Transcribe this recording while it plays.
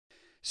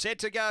Set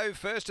to go,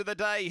 first of the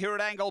day here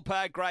at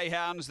Angle-Park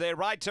Greyhounds. They're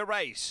right to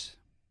race.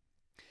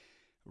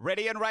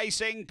 Ready and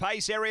racing.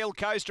 Pace Aerial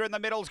Coaster in the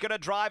middle is going to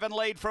drive and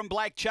lead from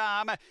Black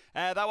Charm.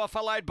 They were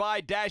followed by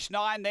Dash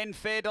 9, then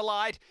Fair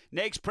Delight.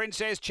 Next,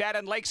 Princess Chat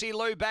and Lexi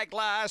Lou back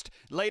last.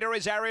 Leader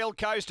is Aerial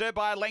Coaster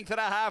by a length and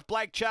a half.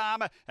 Black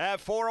Charm.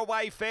 4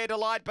 away, Fair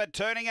Delight, but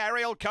turning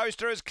Aerial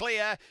Coaster is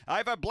clear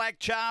over Black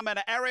Charm,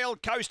 and Aerial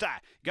Coaster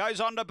goes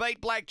on to beat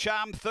Black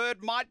Charm.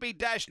 Third might be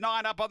Dash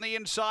 9 up on the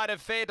inside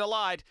of Fair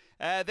Delight.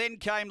 Then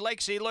came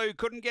Lexi Lou.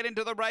 Couldn't get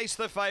into the race,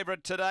 the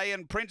favourite today,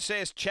 and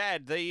Princess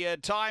Chad. The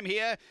time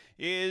here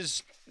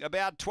is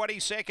about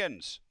 20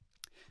 seconds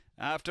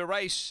after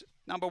race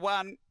number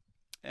 1,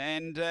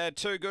 and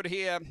too good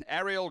here,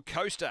 Aerial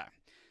Coaster.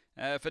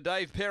 For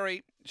Dave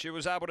Perry, she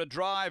was able to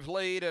drive,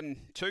 lead,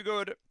 and too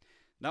good.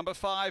 Number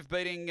 5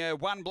 beating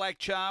 1 Black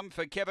Charm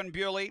for Kevin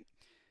Bewley,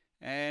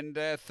 and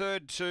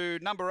third to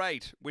number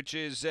 8, which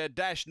is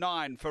Dash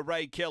 9 for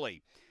Ray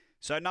Kelly.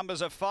 So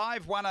numbers are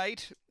 5, 1,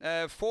 8,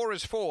 4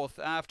 is fourth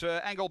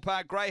after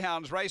Angle-Park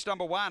Greyhounds race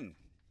number 1.